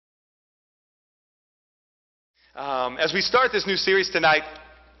As we start this new series tonight,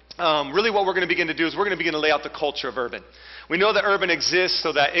 really what we're going to begin to do is we're going to begin to lay out the culture of urban. We know that urban exists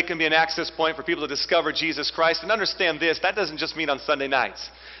so that it can be an access point for people to discover Jesus Christ. And understand this, that doesn't just mean on Sunday nights.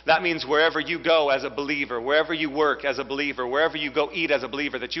 That means wherever you go as a believer, wherever you work as a believer, wherever you go eat as a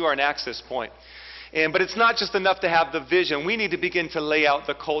believer, that you are an access point. But it's not just enough to have the vision. We need to begin to lay out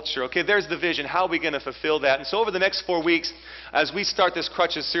the culture. Okay, there's the vision. How are we going to fulfill that? And so over the next 4 weeks, as we start this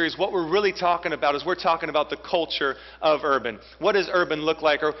Crutches series, what we're really talking about is we're talking about the culture of urban. What does urban look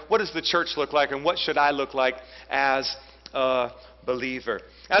like? Or what does the church look like? And what should I look like as a believer?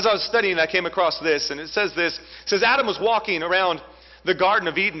 As I was studying, I came across this, and it says this. It says, Adam was walking around the Garden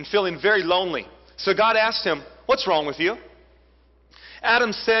of Eden feeling very lonely. So God asked him, "What's wrong with you?"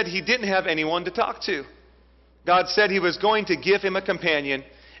 Adam said he didn't have anyone to talk to. God said he was going to give him a companion,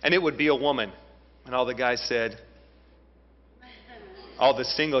 and it would be a woman. And all the guys said, all the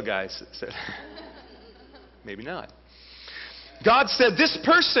single guys said, maybe not. God said, "This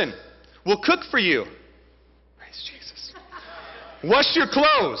person will cook for you." Praise Jesus. "Wash your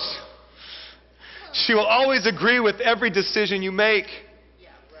clothes. She will always agree with every decision you make.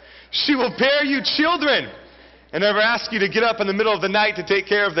 She will bear you children and never ask you to get up in the middle of the night to take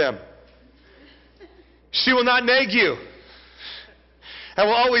care of them. She will not nag you and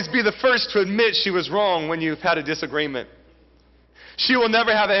will always be the first to admit she was wrong when you've had a disagreement. She will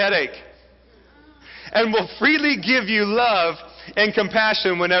never have a headache and will freely give you love and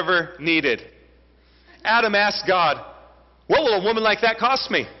compassion whenever needed." Adam asked God, "What will a woman like that cost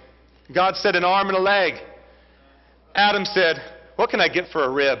me?" God said, "An arm and a leg." Adam said, "What can I get for a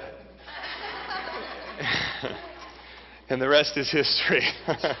rib?" And the rest is history.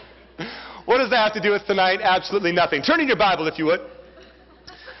 What does that have to do with tonight? Absolutely nothing. Turn in your Bible, if you would,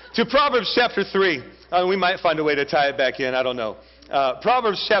 to Proverbs chapter 3. We might find a way to tie it back in. I don't know.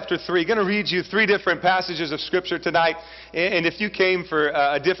 Proverbs chapter 3. Going to read you 3 different passages of Scripture tonight. And if you came for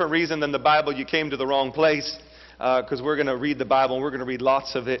a different reason than the Bible, you came to the wrong place. Because we're going to read the Bible, and we're going to read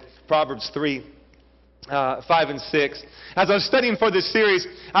lots of it. Proverbs 3, 5 and 6. As I was studying for this series,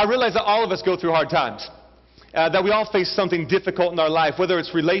 I realized that all of us go through hard times. That we all face something difficult in our life, whether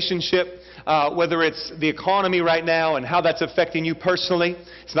it's relationship, whether it's the economy right now and how that's affecting you personally.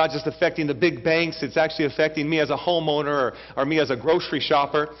 It's not just affecting the big banks. It's actually affecting me as a homeowner or me as a grocery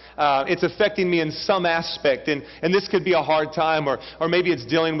shopper. It's affecting me in some aspect. And this could be a hard time, or maybe it's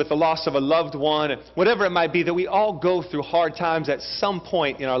dealing with the loss of a loved one. Whatever it might be, that we all go through hard times at some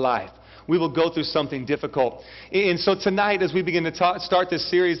point in our life. We will go through something difficult. And so tonight, as we begin to start this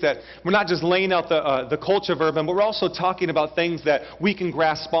series, that we're not just laying out the culture of urban, but we're also talking about things that we can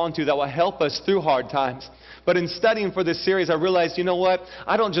grasp onto that will help us through hard times. But in studying for this series, I realized, you know what?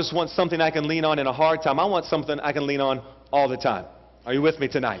 I don't just want something I can lean on in a hard time. I want something I can lean on all the time. Are you with me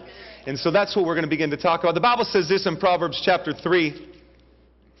tonight? And so that's what we're going to begin to talk about. The Bible says this in Proverbs chapter 3,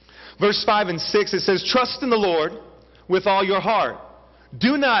 verse 5 and 6. It says, "Trust in the Lord with all your heart.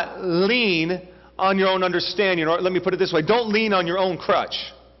 Do not lean on your own understanding." Or let me put it this way. Don't lean on your own crutch.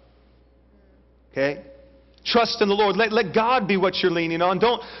 Okay? Trust in the Lord. Let God be what you're leaning on.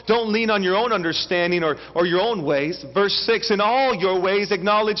 Don't lean on your own understanding or your own ways. Verse 6, "In all your ways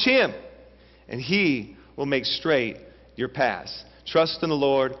acknowledge Him, and He will make straight your paths." Trust in the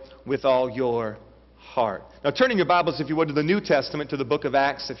Lord with all your heart. Now turn in your Bibles, if you would, to the New Testament, to the book of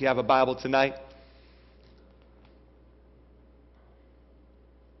Acts, if you have a Bible tonight.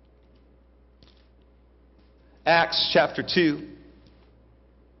 Acts chapter 2.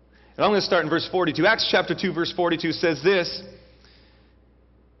 And I'm going to start in verse 42. Acts chapter 2, verse 42 says this,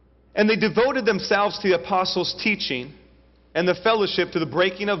 "And they devoted themselves to the apostles' teaching and the fellowship, to the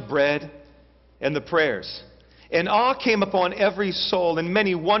breaking of bread and the prayers. And awe came upon every soul, and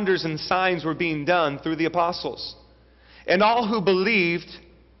many wonders and signs were being done through the apostles. And all who believed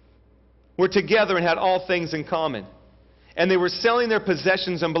were together and had all things in common. And they were selling their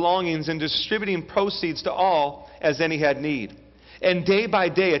possessions and belongings and distributing proceeds to all as any had need. And day by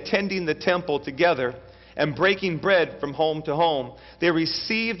day, attending the temple together and breaking bread from home to home, they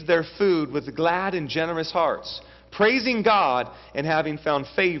received their food with glad and generous hearts, praising God and having found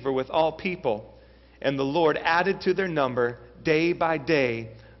favor with all people. And the Lord added to their number day by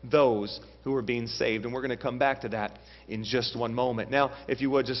day those who were being saved." And we're going to come back to that in just one moment. Now, if you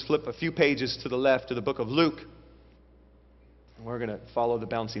would, just flip a few pages to the left to the book of Luke. We're going to follow the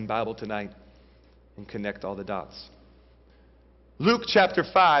bouncing Bible tonight and connect all the dots. Luke chapter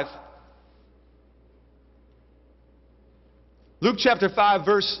 5. Luke chapter 5,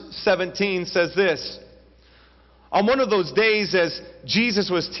 verse 17 says this, "On one of those days, as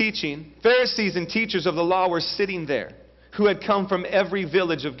Jesus was teaching, Pharisees and teachers of the law were sitting there, who had come from every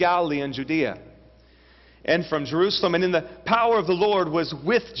village of Galilee and Judea. and from Jerusalem. And in the power of the Lord was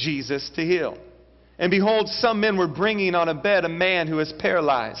with Jesus to heal. And behold, some men were bringing on a bed a man who was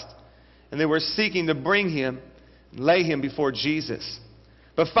paralyzed. And they were seeking to bring him and lay him before Jesus.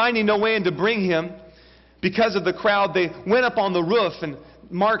 But finding no way in to bring him, because of the crowd, they went up on the roof. And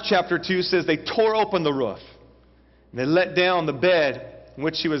Mark chapter 2 says they tore open the roof. And they let down the bed in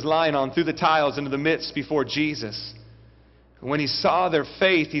which he was lying on through the tiles into the midst before Jesus. And when he saw their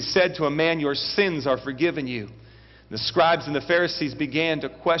faith, he said to a man, "Your sins are forgiven you." And the scribes and the Pharisees began to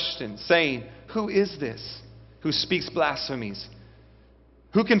question, saying, "Who is this who speaks blasphemies?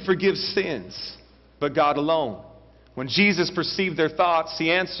 Who can forgive sins but God alone?" When Jesus perceived their thoughts, he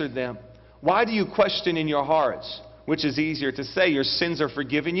answered them, "Why do you question in your hearts? Which is easier to say, 'Your sins are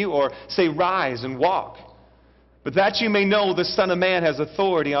forgiven you,' or say, 'Rise and walk'? But that you may know the Son of Man has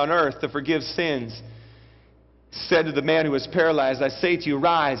authority on earth to forgive sins." He said to the man who was paralyzed, "I say to you,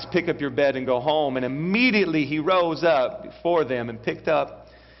 rise, pick up your bed and go home." And immediately he rose up before them and picked up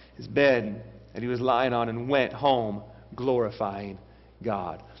his bed that he was lying on and went home, glorifying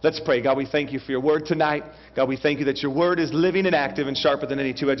God. Let's pray. God, we thank you for your word tonight. God, we thank you that your word is living and active and sharper than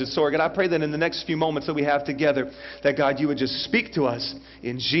any two-edged sword. And I pray that in the next few moments that we have together, that God, you would just speak to us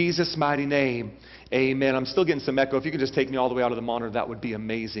in Jesus' mighty name. Amen. I'm still getting some echo. If you could just take me all the way out of the monitor, that would be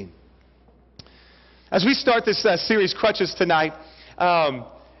amazing. As we start this series, Crutches, tonight, I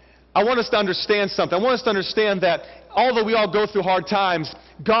want us to understand something. I want us to understand that although we all go through hard times,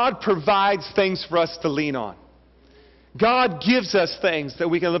 God provides things for us to lean on. God gives us things that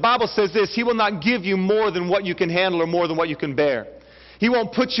we can. The Bible says this: He will not give you more than what you can handle or more than what you can bear. He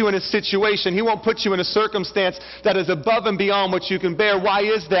won't put you in a situation, He won't put you in a circumstance that is above and beyond what you can bear. Why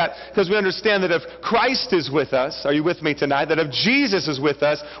is that? Because we understand that if Christ is with us, are you with me tonight? That if Jesus is with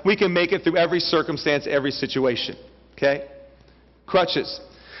us, we can make it through every circumstance, every situation. Okay? Crutches.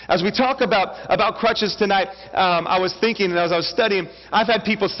 As we talk about crutches tonight, I was thinking, and as I was studying, I've had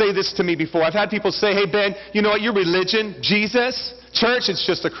people say this to me before. I've had people say, "Hey Ben, you know what, your religion, Jesus, church, it's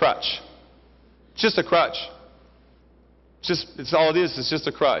just a crutch. It's just a crutch. It's all it is. It's just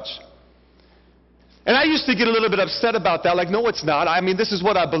a crutch." And I used to get a little bit upset about that. Like, no, it's not. I mean, this is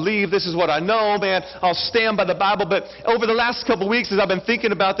what I believe. This is what I know, man. I'll stand by the Bible. But over the last couple of weeks, as I've been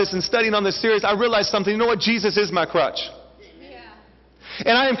thinking about this and studying on this series, I realized something. You know what? Jesus is my crutch.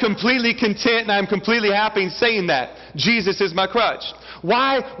 And I am completely content and I am completely happy in saying that. Jesus is my crutch.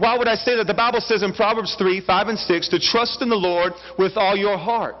 Why would I say that? The Bible says in Proverbs 3, 5, and 6, to trust in the Lord with all your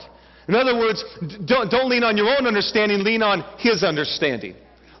heart. In other words, don't lean on your own understanding, lean on His understanding.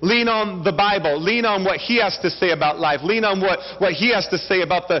 Lean on the Bible. Lean on what He has to say about life. Lean on what He has to say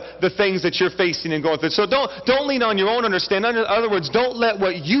about the things that you're facing and going through. So don't lean on your own understanding. In other words, don't let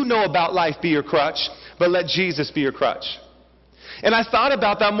what you know about life be your crutch, but let Jesus be your crutch. And I thought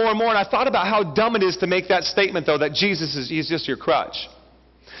about that more and more, and I thought about how dumb it is to make that statement, though, that He's just your crutch.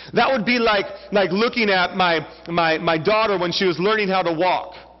 That would be like looking at my daughter when she was learning how to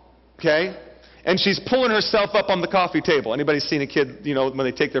walk, okay? And she's pulling herself up on the coffee table. Anybody seen a kid, you know, when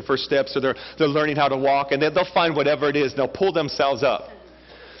they take their first steps or they're learning how to walk, and they'll find whatever it is, and they'll pull themselves up.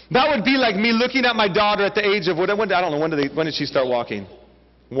 That would be like me looking at my daughter at the age of, I don't know, when did she start walking?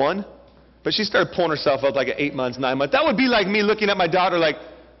 1? But she started pulling herself up like at 8 months, 9 months. That would be like me looking at my daughter like,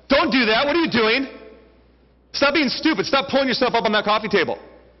 "Don't do that. What are you doing? Stop being stupid. Stop pulling yourself up on that coffee table.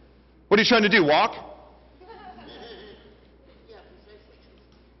 What are you trying to do, walk?"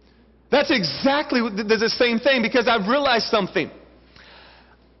 That's exactly the same thing, because I've realized something.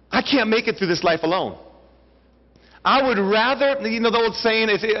 I can't make it through this life alone. I would rather, you know the old saying,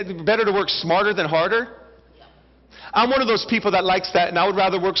 it's better to work smarter than harder? I'm one of those people that likes that, and I would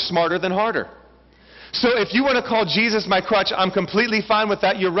rather work smarter than harder. So if you want to call Jesus my crutch, I'm completely fine with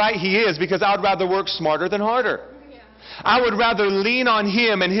that. You're right, He is, because I would rather work smarter than harder. I would rather lean on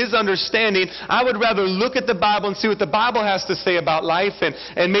Him and His understanding. I would rather look at the Bible and see what the Bible has to say about life,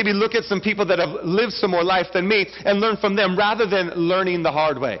 and maybe look at some people that have lived some more life than me and learn from them rather than learning the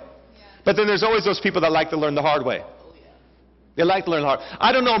hard way. But then there's always those people that like to learn the hard way. They like to learn the hard.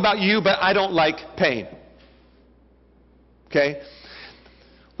 I don't know about you, but I don't like pain. Okay?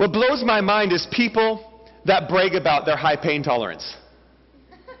 What blows my mind is people that brag about their high pain tolerance.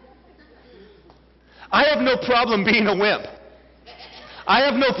 I have no problem being a wimp. I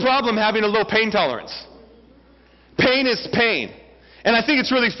have no problem having a low pain tolerance. Pain is pain. And I think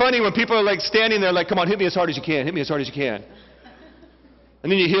it's really funny when people are like standing there like, "Come on, hit me as hard as you can. Hit me as hard as you can."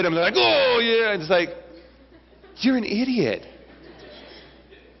 And then you hit them and they're like, "Oh, yeah." And it's like, you're an idiot.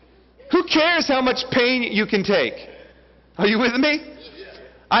 Who cares how much pain you can take? Are you with me?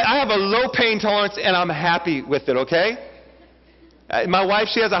 I have a low pain tolerance and I'm happy with it, okay? My wife,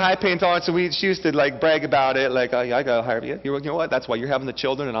 she has a high pain tolerance, so she used to like brag about it, like, oh, yeah, I got higher. You know what? That's why you're having the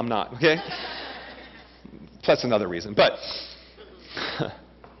children and I'm not, okay? Plus another reason. But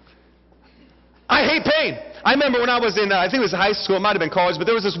I hate pain. I remember when I was in, I think it was high school, it might have been college, but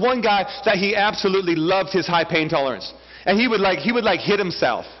there was this one guy that he absolutely loved his high pain tolerance. And he would hit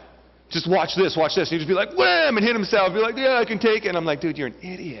himself. Just watch this, watch this. And he'd just be like, wham, and hit himself. Be like, yeah, I can take it. And I'm like, dude, you're an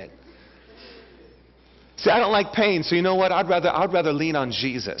idiot. See, I don't like pain, so you know what? I'd rather lean on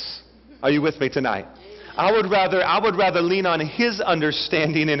Jesus. Are you with me tonight? I would rather lean on His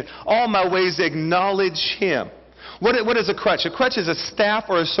understanding and all my ways acknowledge Him. What is a crutch? A crutch is a staff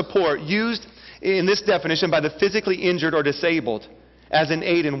or a support used in this definition by the physically injured or disabled as an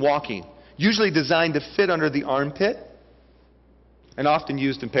aid in walking, usually designed to fit under the armpit and often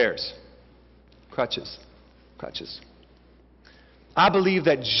used in pairs. Crutches. Crutches. I believe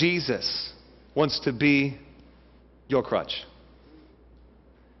that Jesus wants to be your crutch.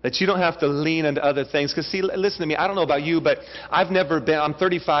 That you don't have to lean into other things. Because see, listen to me, I don't know about you, but I'm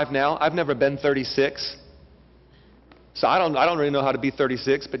 35 now, I've never been 36. So I don't really know how to be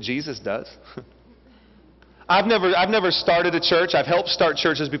 36, but Jesus does. I've never started a church. I've helped start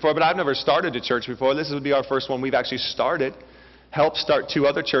churches before, but I've never started a church before. This would be our first one we've actually started. Helped start 2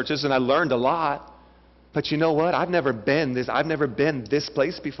 other churches, and I learned a lot. But you know what? I've never been this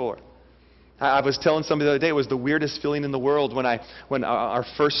place before. I was telling somebody the other day, it was the weirdest feeling in the world when our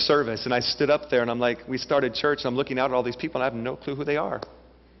first service, and I stood up there, and I'm like, we started church, and I'm looking out at all these people, and I have no clue who they are.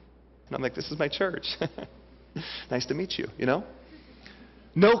 And I'm like, this is my church. Nice to meet you, you know?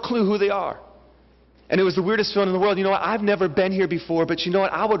 No clue who they are. And it was the weirdest feeling in the world. You know what? I've never been here before, but you know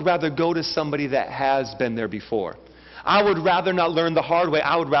what? I would rather go to somebody that has been there before. I would rather not learn the hard way.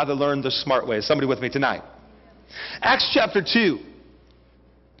 I would rather learn the smart way. Is somebody with me tonight? Acts chapter 2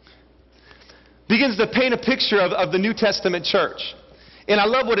 begins to paint a picture of the New Testament church. And I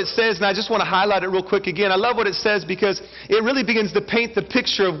love what it says, and I just want to highlight it real quick again. I love what it says because it really begins to paint the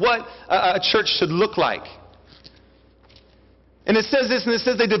picture of what a church should look like. And it says this, and it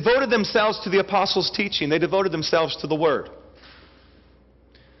says they devoted themselves to the apostles' teaching. They devoted themselves to the Word.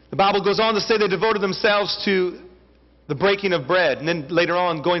 The Bible goes on to say they devoted themselves to the breaking of bread. And then later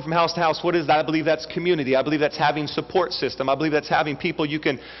on, going from house to house, what is that? I believe that's community. I believe that's having support system. I believe that's having people you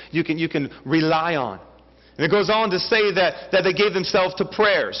can rely on. And it goes on to say that they gave themselves to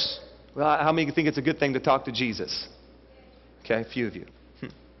prayers. Well, how many think it's a good thing to talk to Jesus? Okay, a few of you.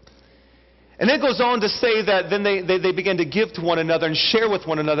 And then it goes on to say that then they began to give to one another and share with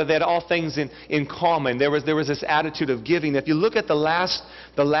one another. They had all things in common. There was this attitude of giving. If you look at the last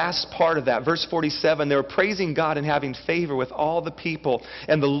part of that, verse 47, they were praising God and having favor with all the people.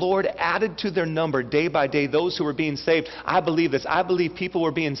 And the Lord added to their number day by day those who were being saved. I believe this. I believe people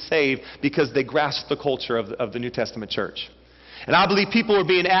were being saved because they grasped the culture of the New Testament church. And I believe people were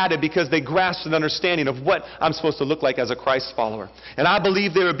being added because they grasped an understanding of what I'm supposed to look like as a Christ follower. And I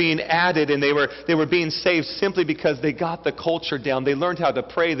believe they were being added and they were being saved simply because they got the culture down. They learned how to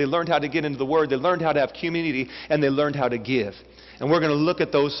pray. They learned how to get into the Word. They learned how to have community. And they learned how to give. And we're going to look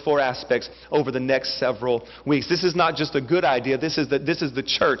at those 4 aspects over the next several weeks. This is not just a good idea. This is the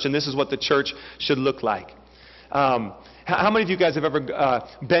church, and this is what the church should look like. How many of you guys have ever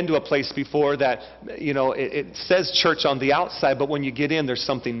been to a place before that, you know, it says church on the outside, but when you get in, there's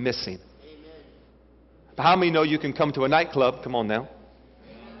something missing? Amen. How many know you can come to a nightclub, come on now,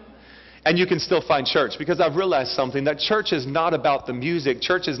 and you can still find church? Because I've realized something, that church is not about the music.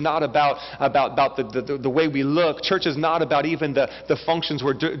 Church is not about the way we look. Church is not about even the functions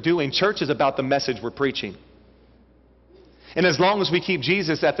we're doing. Church is about the message we're preaching. And as long as we keep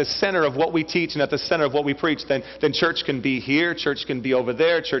Jesus at the center of what we teach and at the center of what we preach, then church can be here, church can be over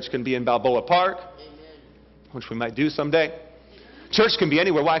there, church can be in Balboa Park, which we might do someday. Church can be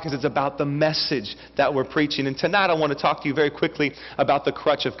anywhere. Why? Because it's about the message that we're preaching. And tonight I want to talk to you very quickly about the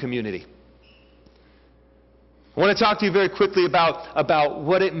crutch of community. I want to talk to you very quickly about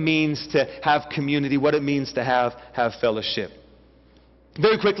what it means to have community, what it means to have fellowship.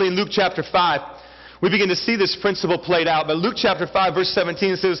 Very quickly in Luke chapter 5, we begin to see this principle played out. But Luke chapter 5, verse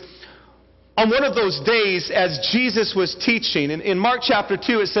 17 says, on one of those days as Jesus was teaching, in Mark chapter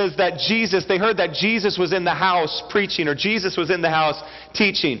 2 it says that they heard that Jesus was in the house preaching, or Jesus was in the house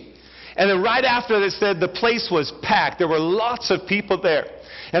teaching. And then right after it said the place was packed. There were lots of people there.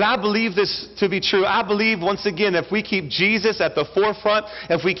 And I believe this to be true. I believe, once again, if we keep Jesus at the forefront,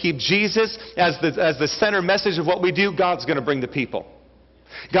 if we keep Jesus as the center message of what we do, God's going to bring the people.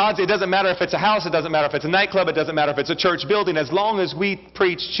 It doesn't matter if it's a house, it doesn't matter if it's a nightclub, it doesn't matter if it's a church building. As long as we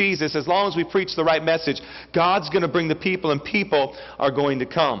preach Jesus, as long as we preach the right message, God's going to bring the people, and people are going to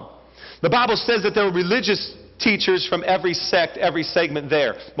come. The Bible says that there were religious teachers from every sect, every segment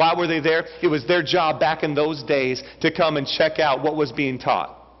there. Why were they there? It was their job back in those days to come and check out what was being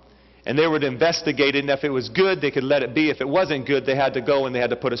taught. And they would investigate it, and if it was good, they could let it be. If it wasn't good, they had to go and they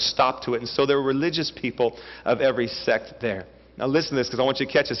had to put a stop to it. And so there were religious people of every sect there. Now listen to this, because I want you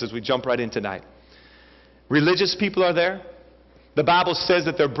to catch this as we jump right in tonight. Religious people are there. The Bible says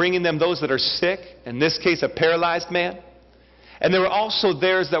that they're bringing them those that are sick, in this case a paralyzed man. And there were also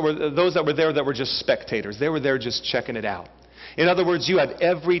those that were there that were just spectators. They were there just checking it out. In other words, you had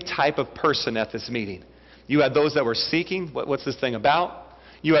every type of person at this meeting. You had those that were seeking, what's this thing about?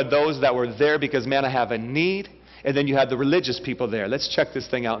 You had those that were there because, man, I have a need. And then you had the religious people there. Let's check this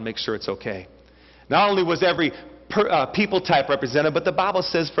thing out and make sure it's okay. Not only was every people type represented, but the Bible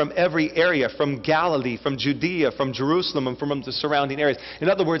says from every area, from Galilee, from Judea, from Jerusalem, and from the surrounding areas. In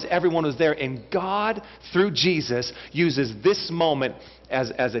other words, everyone was there. And God, through Jesus, uses this moment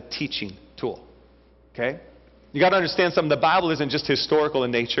as a teaching tool. Okay? You got to understand something. The Bible isn't just historical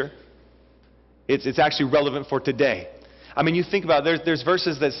in nature. It's actually relevant for today. I mean, you think about it, there's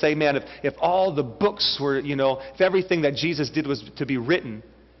verses that say, man, if all the books were, if everything that Jesus did was to be written,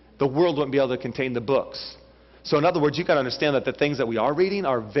 the world wouldn't be able to contain the books. So in other words, you got to understand that the things that we are reading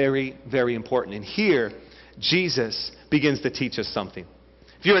are very, very important. And here, Jesus begins to teach us something.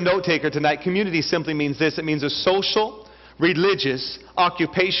 If you're a note taker tonight, community simply means this. It means a social, religious,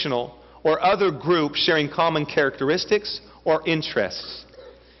 occupational, or other group sharing common characteristics or interests,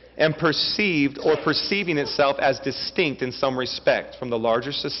 and perceived or perceiving itself as distinct in some respect from the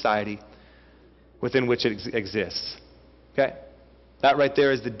larger society within which it exists. Okay? That right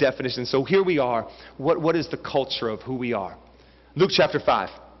there is the definition. So here we are. What is the culture of who we are? Luke chapter 5.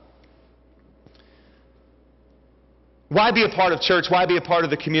 Why be a part of church? Why be a part of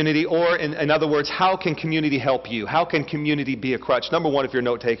the community? Or in other words, how can community help you? How can community be a crutch? Number one, if you're a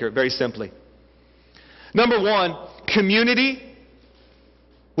note taker, very simply. Number one, community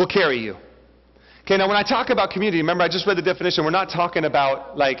will carry you. Okay, now when I talk about community, remember I just read the definition. We're not talking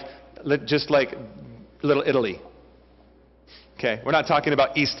about just like Little Italy. Okay, we're not talking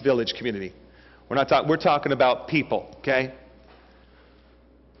about East Village community. We're talking about people, okay?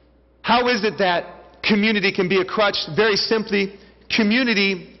 How is it that community can be a crutch? Very simply,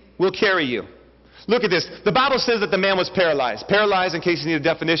 community will carry you. Look at this. The Bible says that the man was paralyzed. Paralyzed, in case you need a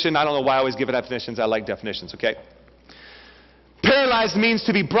definition. I don't know why I always give it definitions. I like definitions, okay? Paralyzed means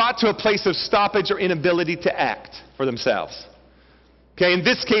to be brought to a place of stoppage or inability to act for themselves. Okay, in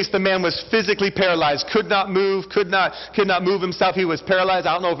this case, the man was physically paralyzed, could not move himself. He was paralyzed.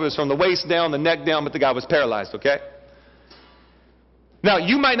 I don't know if it was from the waist down, the neck down, but the guy was paralyzed, okay? Now,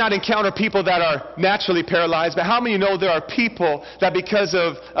 you might not encounter people that are naturally paralyzed, but how many know there are people that because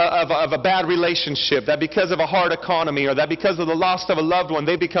of a bad relationship, that because of a hard economy, or that because of the loss of a loved one,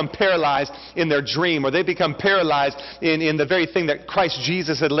 they become paralyzed in their dream, or they become paralyzed in the very thing that Christ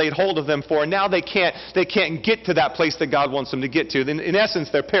Jesus had laid hold of them for, and now they can't get to that place that God wants them to get to. In essence,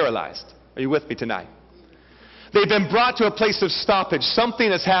 they're paralyzed. Are you with me tonight? They've been brought to a place of stoppage. Something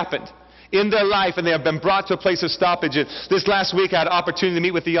has happened in their life, and they have been brought to a place of stoppage. And this last week I had an opportunity to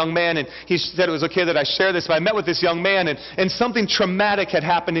meet with a young man, and he said it was okay that I share this, but I met with this young man, and something traumatic had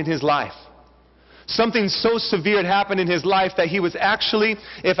happened in his life. Something so severe had happened in his life that he was actually,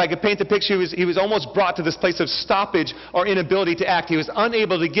 if I could paint the picture, he was almost brought to this place of stoppage or inability to act. He was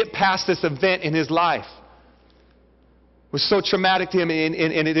unable to get past this event in his life. It was so traumatic to him, and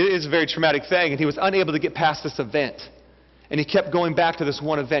it is a very traumatic thing, and he was unable to get past this event. And he kept going back to this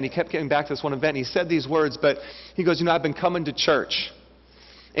one event. He kept getting back to this one event. And he said these words, but he goes, I've been coming to church.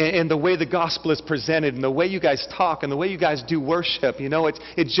 And the way the gospel is presented, and the way you guys talk, and the way you guys do worship,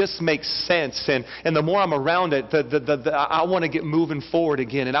 it just makes sense. And the more I'm around it, I want to get moving forward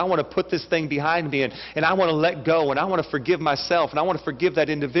again. And I want to put this thing behind me. And I want to let go. And I want to forgive myself. And I want to forgive that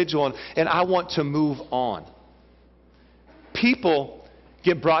individual. And I want to move on. People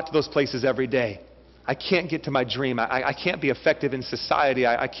get brought to those places every day. I can't get to my dream. I can't be effective in society.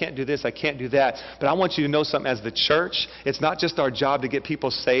 I can't do this. I can't do that. But I want you to know something. As the church, it's not just our job to get people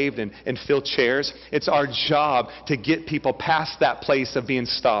saved and fill chairs. It's our job to get people past that place of being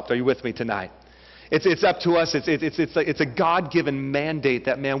stopped. Are you with me tonight? It's up to us. It's a God-given mandate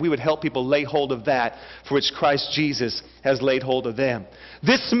that, man, we would help people lay hold of that for which Christ Jesus has laid hold of them.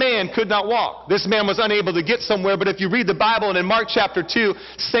 This man could not walk. This man was unable to get somewhere. But if you read the Bible, and in Mark chapter 2,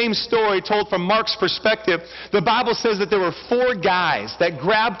 same story told from Mark's perspective, the Bible says that there were 4 guys that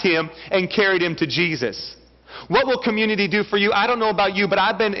grabbed him and carried him to Jesus. What will community do for you? I don't know about you, but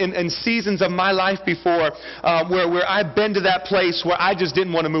I've been in seasons of my life before where I've been to that place where I just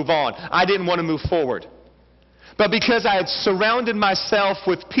didn't want to move on. I didn't want to move forward. But because I had surrounded myself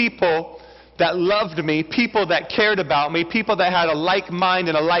with people that loved me, people that cared about me, people that had a like mind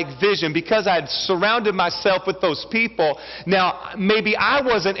and a like vision, because I had surrounded myself with those people, now maybe I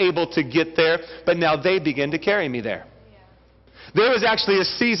wasn't able to get there, but now they began to carry me there. There was actually a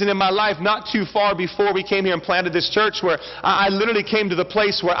season in my life not too far before we came here and planted this church where I literally came to the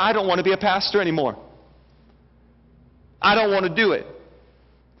place where I don't want to be a pastor anymore. I don't want to do it.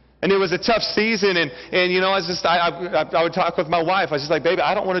 And it was a tough season, and you know, I would talk with my wife. I was just like, baby,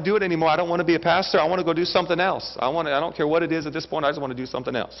 I don't want to do it anymore. I don't want to be a pastor. I want to go do something else. I don't care what it is at this point. I just want to do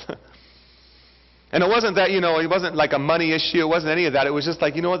something else. And it wasn't that, you know, it wasn't like a money issue. It wasn't any of that. It was just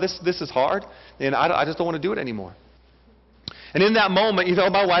like, you know what, this is hard, and I just don't want to do it anymore. And in that moment, you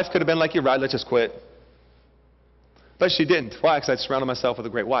know, my wife could have been like, you're right, let's just quit. But she didn't. Why? Because I'd surrounded myself with a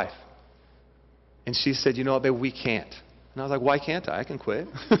great wife. And she said, you know what, babe, we can't. And I was like, why can't I? I can quit.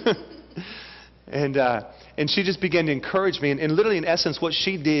 And she just began to encourage me. And literally, in essence, what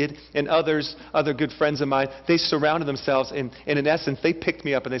she did and other good friends of mine, they surrounded themselves. And in essence, they picked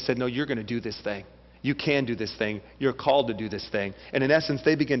me up and they said, no, you're going to do this thing. You can do this thing. You're called to do this thing. And in essence,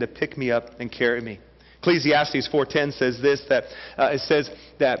 they began to pick me up and carry me. Ecclesiastes 4:10 says this, that it says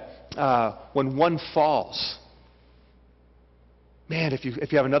that when one falls, man, if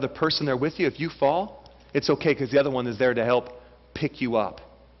you have another person there with you, if you fall, it's okay because the other one is there to help pick you up,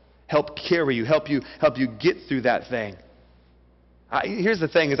 help carry you, help you get through that thing. Here's the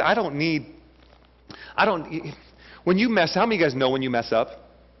thing: is when you mess. How many of you guys know when you mess up?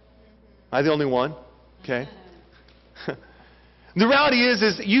 Am I the only one? Okay. The reality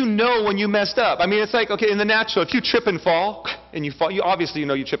is you know when you messed up. I mean, it's like, okay, in the natural, if you trip and fall, and you fall, you obviously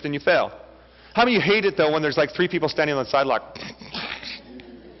know you tripped and you fell. How many of you hate it, though, when there's like 3 people standing on the side like...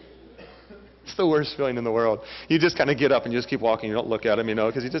 It's the worst feeling in the world. You just kind of get up and you just keep walking. You don't look at them, you know,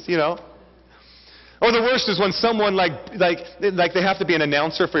 because you just, you know. Or the worst is when someone like they have to be an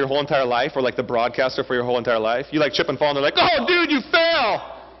announcer for your whole entire life, or like the broadcaster for your whole entire life. You like trip and fall and they're like, oh, dude, you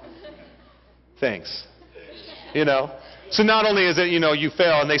fell. Thanks. You know. So not only is it, you know, you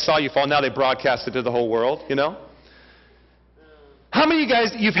fell and they saw you fall, now they broadcast it to the whole world, you know. How many of you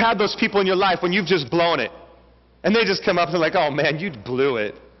guys, you've had those people in your life when you've just blown it? And they just come up and they're like, oh man, you blew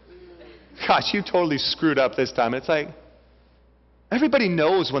it. Gosh, you totally screwed up this time. And it's like, everybody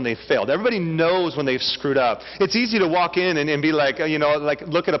knows when they've failed. Everybody knows when they've screwed up. It's easy to walk in and be like, you know, like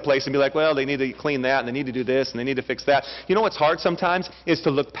look at a place and be like, well, they need to clean that and they need to do this and they need to fix that. You know what's hard sometimes is to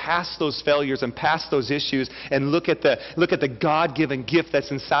look past those failures and past those issues and look at the God-given gift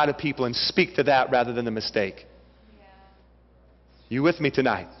that's inside of people and speak to that rather than the mistake. Yeah. You with me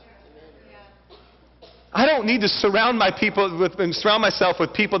tonight? Yeah. I don't need to surround myself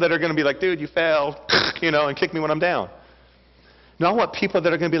with people that are going to be like, dude, you failed, you know, and kick me when I'm down. No, I want people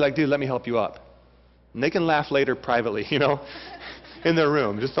that are going to be like, dude, let me help you up. And they can laugh later privately, you know, in their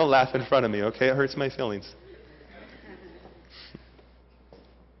room. Just don't laugh in front of me, okay? It hurts my feelings.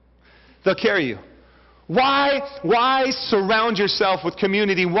 They'll carry you. Why surround yourself with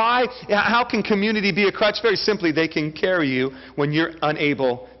community? How can community be a crutch? Very simply, they can carry you when you're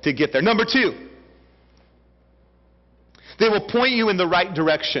unable to get there. Number 2, they will point you in the right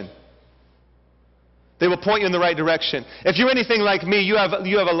direction. They will point you in the right direction. If you're anything like me, you have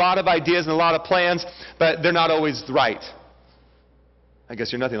a lot of ideas and a lot of plans, but they're not always right. I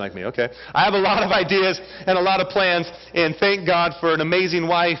guess you're nothing like me, okay? I have a lot of ideas and a lot of plans, and thank God for an amazing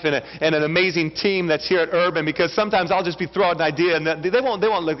wife and an amazing team that's here at Urban, because sometimes I'll just be throwing an idea, and they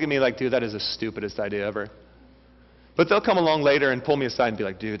won't look at me like, dude, that is the stupidest idea ever. But they'll come along later and pull me aside and be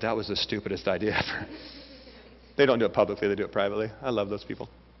like, dude, that was the stupidest idea ever. They don't do it publicly, they do it privately. I love those people.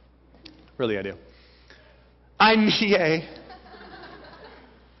 Really, I do. Yay.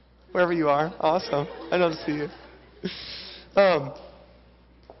 Wherever you are. Awesome. I don't see you.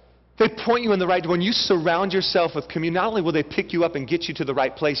 They point you in the right. When you surround yourself with community, not only will they pick you up and get you to the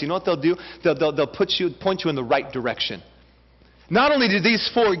right place, you know what they'll do? They'll point you in the right direction. Not only did these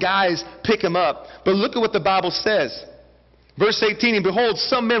 4 guys pick him up, but look at what the Bible says. Verse 18, and behold,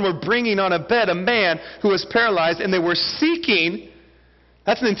 some men were bringing on a bed a man who was paralyzed, and they were seeking.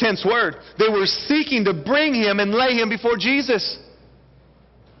 That's an intense word. They were seeking to bring him and lay him before Jesus.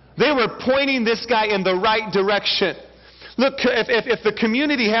 They were pointing this guy in the right direction. Look, if the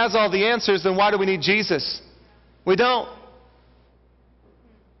community has all the answers, then why do we need Jesus? We don't.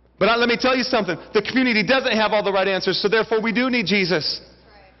 But let me tell you something. The community doesn't have all the right answers, so therefore we do need Jesus.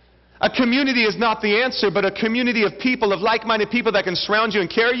 A community is not the answer, but a community of people, of like-minded people that can surround you and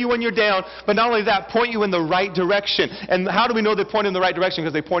carry you when you're down, but not only that, point you in the right direction. And how do we know they pointed in the right direction?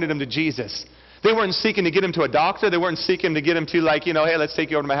 Because they pointed him to Jesus. They weren't seeking to get him to a doctor. They weren't seeking to get him to, like, you know, hey, let's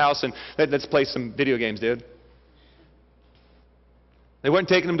take you over to my house and let's play some video games, dude. They weren't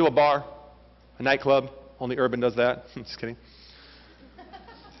taking him to a bar. a nightclub. Only Urban does that. Just kidding.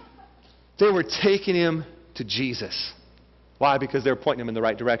 They were taking him to Jesus. Why? Because they were pointing him in the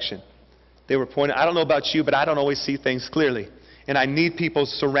right direction. They were pointing, I don't know about you, but I don't always see things clearly. And I need people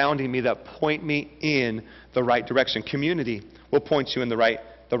surrounding me that point me in the right direction. Community will point you in the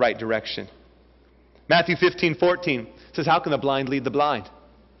right direction. Matthew 15:14 says, how can the blind lead the blind?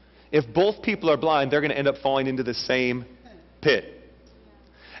 If both people are blind, they're going to end up falling into the same pit.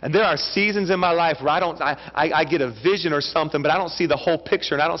 And there are seasons in my life where I get a vision or something, but I don't see the whole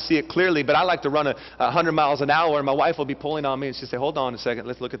picture and I don't see it clearly, but I like to run 100 miles an hour and my wife will be pulling on me and she'll say, hold on a second,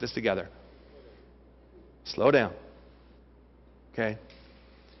 let's look at this together. Slow down. Okay?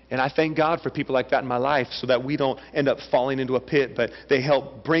 And I thank God for people like that in my life so that we don't end up falling into a pit, but they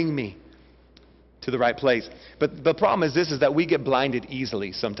help bring me to the right place. But the problem is this, is that we get blinded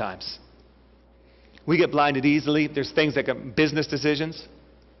easily sometimes. We get blinded easily. There's things like business decisions,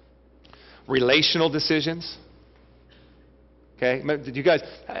 relational decisions. Okay? Did you guys,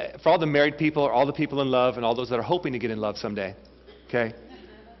 for all the married people or all the people in love and all those that are hoping to get in love someday, okay?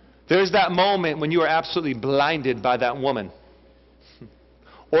 There's that moment when you are absolutely blinded by that woman.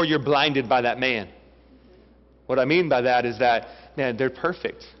 Or you're blinded by that man. What I mean by that is that, man, they're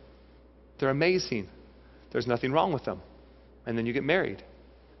perfect. They're amazing. There's nothing wrong with them. And then you get married.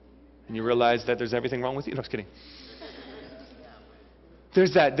 And you realize that there's everything wrong with you. No, just kidding.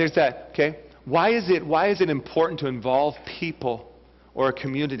 There's that, okay? Why is it important to involve people or a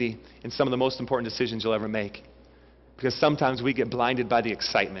community in some of the most important decisions you'll ever make? Because sometimes we get blinded by the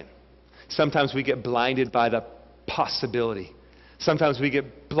excitement. Sometimes we get blinded by the possibility. Sometimes we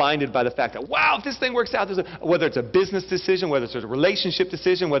get blinded by the fact that, wow, if this thing works out, whether it's a business decision, whether it's a relationship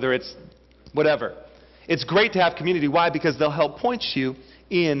decision, whether it's whatever. It's great to have community. Why? Because they'll help point you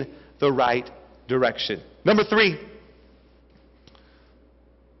in the right direction. Number 3,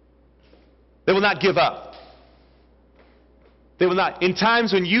 they will not give up. They will not. In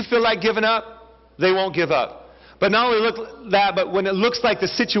times when you feel like giving up, they won't give up. But not only look that, but when it looks like the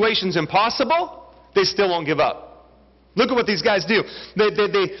situation's impossible, they still won't give up. Look at what these guys do.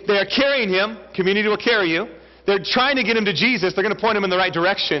 They are carrying him. Community will carry you. They're trying to get him to Jesus. They're going to point him in the right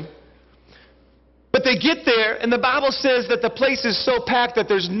direction. But they get there, and the Bible says that the place is so packed that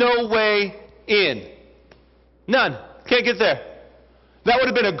there's no way in. None. Can't get there. That would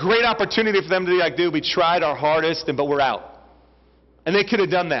have been a great opportunity for them to be like, dude, we tried our hardest, but we're out. And they could have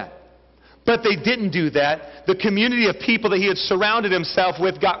done that. But they didn't do that. The community of people that he had surrounded himself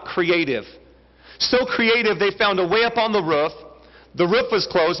with got creative. So creative, they found a way up on the roof. The roof was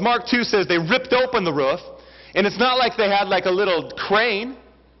closed. Mark 2 says they ripped open the roof. And it's not like they had like a little crane.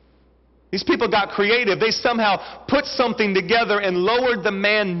 These people got creative. They somehow put something together and lowered the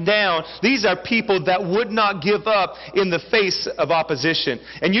man down. These are people that would not give up in the face of opposition.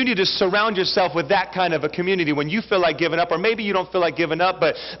 And you need to surround yourself with that kind of a community when you feel like giving up. Or maybe you don't feel like giving up,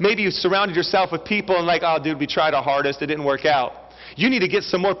 but maybe you surrounded yourself with people and like, oh, dude, we tried our hardest. It didn't work out. You need to get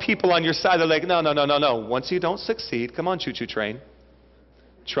some more people on your side. They're like, no. Once you don't succeed, come on, choo-choo train.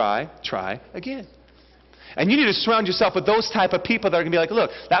 Try again. And you need to surround yourself with those type of people that are going to be like, look,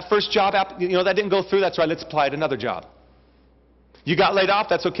 that first job, that didn't go through. That's right. Let's apply to another job. You got laid off.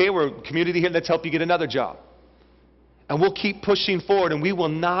 That's okay. We're a community here. Let's help you get another job. And we'll keep pushing forward, and we will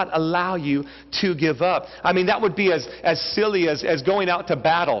not allow you to give up. I mean, that would be as silly as going out to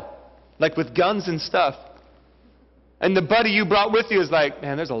battle, like with guns and stuff. And the buddy you brought with you is like,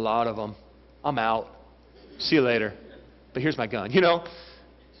 man, there's a lot of them. I'm out. See you later. But here's my gun.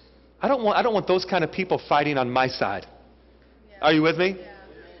 I don't want those kind of people fighting on my side. Yeah. Are you with me? Yeah.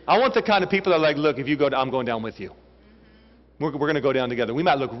 I want the kind of people that are like, look, if you go, I'm going down with you. Mm-hmm. We're going to go down together. We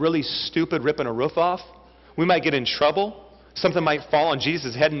might look really stupid ripping a roof off. We might get in trouble. Something might fall on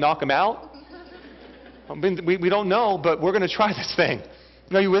Jesus' head and knock him out. I mean, we don't know, but we're going to try this thing.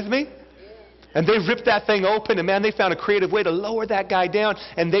 Are you with me? And they ripped that thing open, and man, they found a creative way to lower that guy down,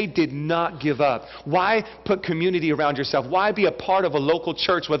 and they did not give up. Why put community around yourself? Why be a part of a local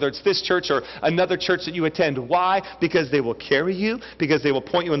church, whether it's this church or another church that you attend? Why? Because they will carry you, because they will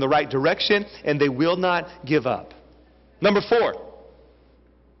point you in the right direction, and they will not give up. Number 4,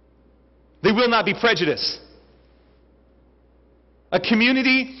 they will not be prejudiced. A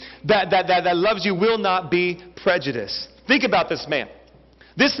community that loves you will not be prejudiced. Think about this man.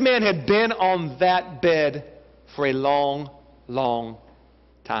 This man had been on that bed for a long, long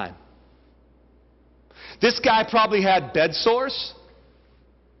time. This guy probably had bed sores.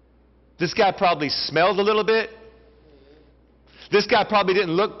 This guy probably smelled a little bit. This guy probably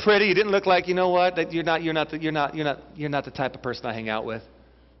didn't look pretty. He didn't look like, you know what, that you're not the type of person I hang out with.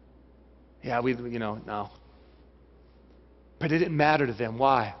 Yeah, no. But it didn't matter to them.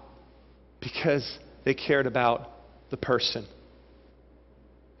 Why? Because they cared about the person.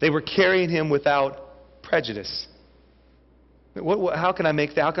 They were carrying him without prejudice. How can I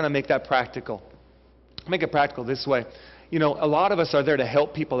make that practical? Make it practical this way. You know, a lot of us are there to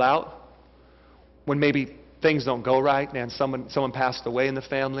help people out when maybe things don't go right. Man, someone passed away in the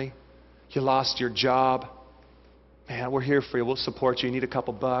family. You lost your job. Man, we're here for you. We'll support you. You need a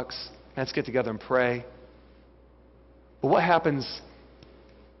couple bucks. Let's get together and pray. But what happens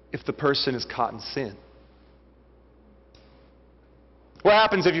if the person is caught in sin? What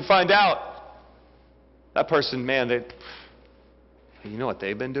happens if you find out that person, man, you know what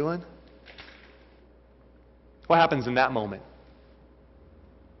they've been doing? What happens in that moment?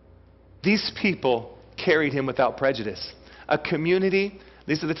 These people carried him without prejudice. A community,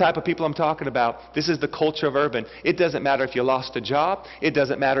 these are the type of people I'm talking about. This is the culture of urban. It doesn't matter if you lost a job. It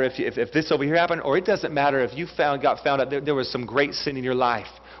doesn't matter if this over here happened, or it doesn't matter if you got found out there was some great sin in your life.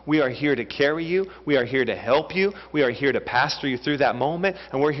 We are here to carry you. We are here to help you. We are here to pastor you through that moment,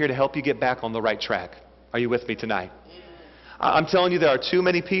 and we're here to help you get back on the right track. Are you with me tonight? I'm telling you, there are too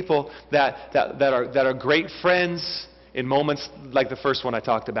many people that are great friends in moments like the first one I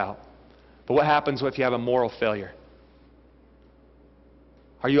talked about. But what happens if you have a moral failure?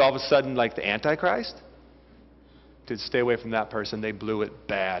 Are you all of a sudden like the Antichrist? Dude, stay away from that person. They blew it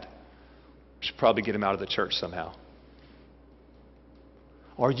bad. Should probably get him out of the church somehow.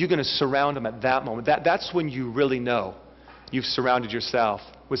 Or are you going to surround them at that moment? That's when you really know you've surrounded yourself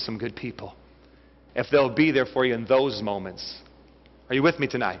with some good people. If they'll be there for you in those moments. Are you with me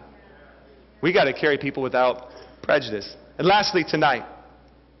tonight? We got to carry people without prejudice. And lastly tonight,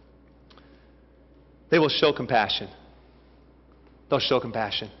 they will show compassion. They'll show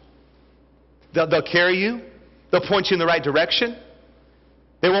compassion. They'll carry you. They'll point you in the right direction.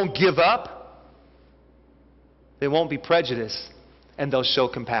 They won't give up. They won't be prejudiced. And they'll show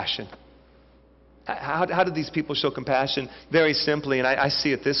compassion. How do these people show compassion? Very simply, and I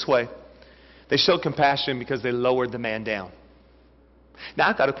see it this way. They showed compassion because they lowered the man down. Now,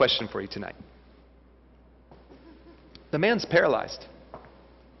 I've got a question for you tonight. The man's paralyzed.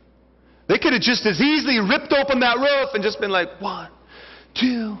 They could have just as easily ripped open that roof and just been like, 1,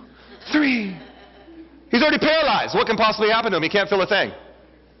 2, 3. He's already paralyzed. What can possibly happen to him? He can't feel a thing.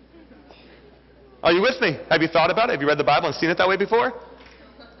 Are you with me? Have you thought about it? Have you read the Bible and seen it that way before?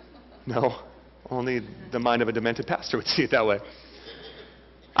 No. Only the mind of a demented pastor would see it that way.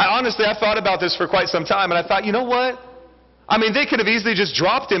 I thought about this for quite some time, and I thought, you know what? I mean, they could have easily just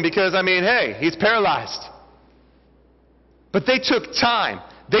dropped him because, hey, he's paralyzed. But they took time.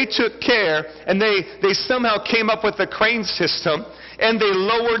 They took care, and they somehow came up with a crane system, and they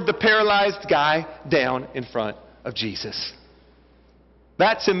lowered the paralyzed guy down in front of Jesus.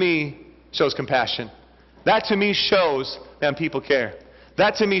 That to me shows compassion. That to me shows that people care.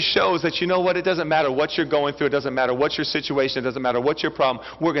 That to me shows that, you know what, it doesn't matter what you're going through, it doesn't matter what your situation, it doesn't matter what your problem,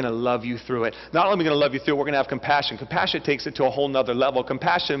 we're going to love you through it. Not only are we going to love you through it, we're going to have compassion. Compassion takes it to a whole nother level.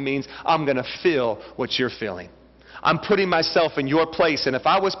 Compassion means I'm going to feel what you're feeling. I'm putting myself in your place, and if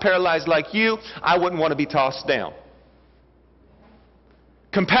I was paralyzed like you, I wouldn't want to be tossed down.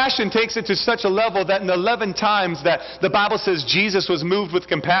 Compassion takes it to such a level that in the 11 times that the Bible says Jesus was moved with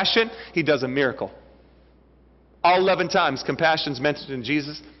compassion, he does a miracle. All 11 times compassion is mentioned in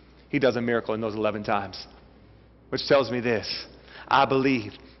Jesus, he does a miracle in those 11 times. Which tells me this. I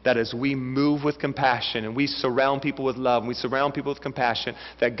believe that as we move with compassion and we surround people with love and we surround people with compassion,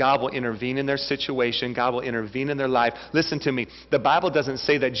 that God will intervene in their situation, God will intervene in their life. Listen to me. The Bible doesn't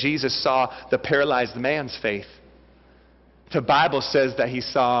say that Jesus saw the paralyzed man's faith. The Bible says that he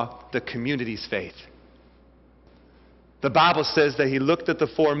saw the community's faith. The Bible says that he looked at the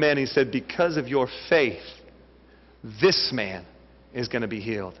 4 men and he said, because of your faith, this man is going to be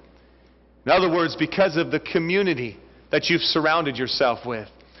healed. In other words, because of the community that you've surrounded yourself with,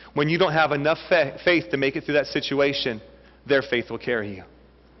 when you don't have enough faith to make it through that situation, their faith will carry you.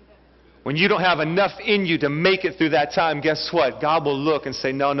 When you don't have enough in you to make it through that time, guess what? God will look and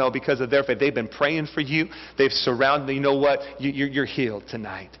say, no, because of their faith. They've been praying for you. They've surrounded you. You know what? You're healed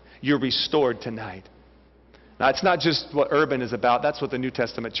tonight. You're restored tonight. Now, it's not just what Urban is about. That's what the New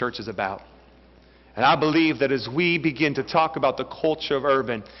Testament church is about. And I believe that as we begin to talk about the culture of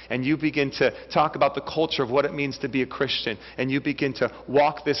Urban, and you begin to talk about the culture of what it means to be a Christian, and you begin to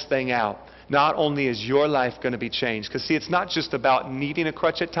walk this thing out, not only is your life going to be changed, because see, it's not just about needing a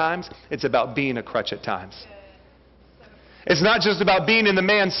crutch at times, it's about being a crutch at times. It's not just about being in the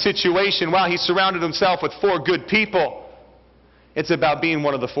man's situation while he surrounded himself with 4 good people. It's about being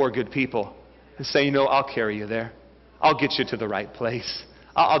one of the 4 good people and saying, you know, I'll carry you there. I'll get you to the right place.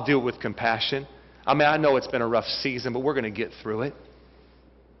 I'll do it with compassion. I know it's been a rough season, but we're going to get through it.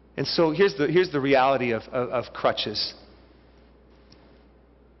 And so here's the reality of crutches.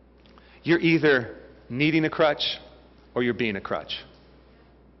 You're either needing a crutch or you're being a crutch.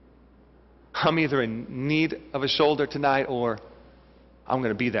 I'm either in need of a shoulder tonight or I'm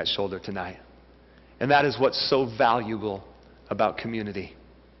going to be that shoulder tonight. And that is what's so valuable about community,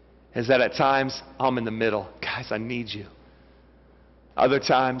 is that at times I'm in the middle. Guys, I need you. Other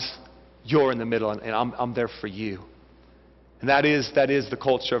times you're in the middle and I'm there for you. And that is the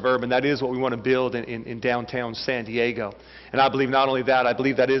culture of urban. That is what we want to build in downtown San Diego. And I believe not only that, I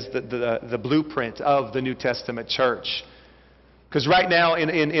believe that is the blueprint of the New Testament church. Because right now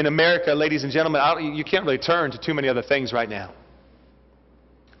in America, ladies and gentlemen, you can't really turn to too many other things right now.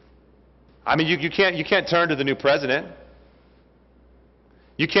 I mean, you can't turn to the new president.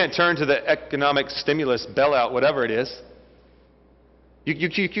 You can't turn to the economic stimulus bailout, whatever it is.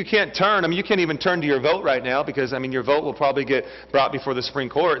 You can't turn. I mean, you can't even turn to your vote right now because, I mean, your vote will probably get brought before the Supreme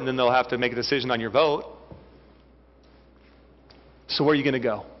Court and then they'll have to make a decision on your vote. So where are you going to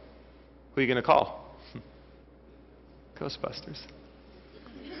go? Who are you going to call? Ghostbusters.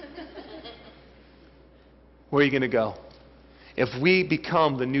 Where are you going to go? If we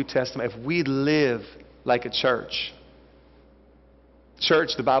become the New Testament, if we live like a church,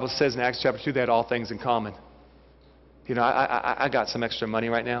 the Bible says in Acts chapter 2, they had all things in common. You know, I got some extra money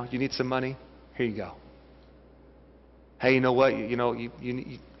right now. You need some money? Here you go. Hey, you know what?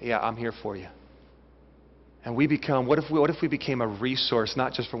 Yeah, I'm here for you. And we become, what if we became a resource,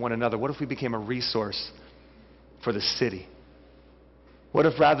 not just for one another? What if we became a resource for the city? What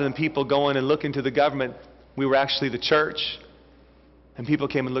if rather than people going and looking to the government, we were actually the church, and people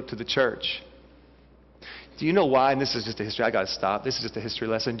came and looked to the church? Do you know why? And this is just a history. I got to stop. This is just a history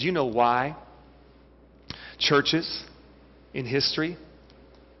lesson. Do you know why churches in history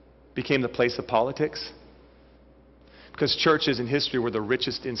became the place of politics? Because churches in history were the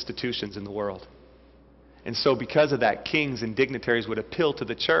richest institutions in the world. And so because of that, kings and dignitaries would appeal to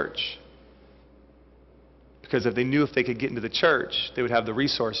the church. Because if they knew if they could get into the church, they would have the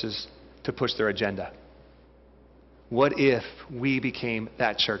resources to push their agenda. What if we became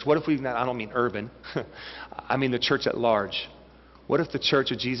that church? What if we, I don't mean urban, I mean the church at large. What if the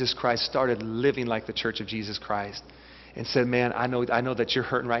Church of Jesus Christ started living like the Church of Jesus Christ and said, man, I know that you're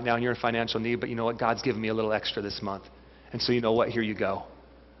hurting right now and you're in financial need, but you know what? God's given me a little extra this month. And so you know what? Here you go.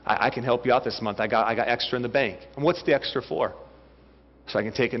 I can help you out this month. I got extra in the bank. And what's the extra for? So I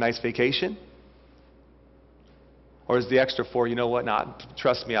can take a nice vacation? Or is the extra for, you know what? Nah,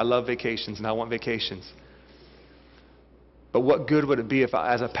 trust me, I love vacations and I want vacations. But what good would it be if,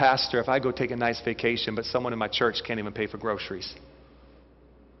 as a pastor, if I go take a nice vacation, but someone in my church can't even pay for groceries?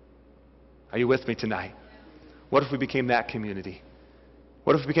 Are you with me tonight? What if we became that community?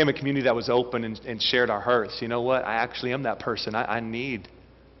 What if we became a community that was open and shared our hurts? You know what? I actually am that person. I need.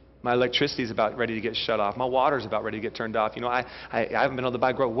 My electricity is about ready to get shut off. My water is about ready to get turned off. You know, I haven't been able to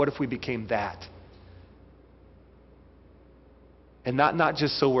buy groceries. What if we became that? And not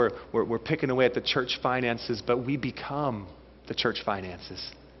just so we're picking away at the church finances, but we become the church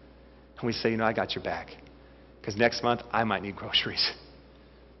finances. And we say, you know, I got your back. Because next month, I might need groceries.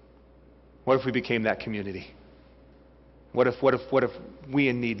 What if we became that community? What if we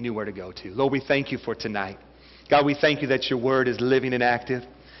in need knew where to go to? Lord, we thank you for tonight. God, we thank you that your word is living and active.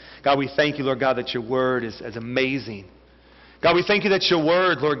 God, we thank you, Lord God, that your word is amazing. God, we thank you that your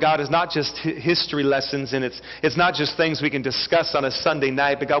word, Lord God, is not just history lessons and it's not just things we can discuss on a Sunday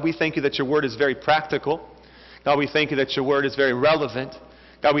night, but God, we thank you that your word is very practical. God, we thank you that your word is very relevant.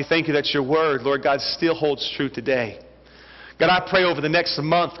 God, we thank you that your word, Lord God, still holds true today. God, I pray over the next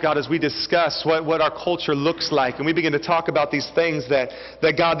month, God, as we discuss what our culture looks like, and we begin to talk about these things that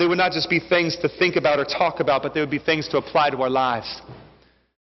God, they would not just be things to think about or talk about, but they would be things to apply to our lives.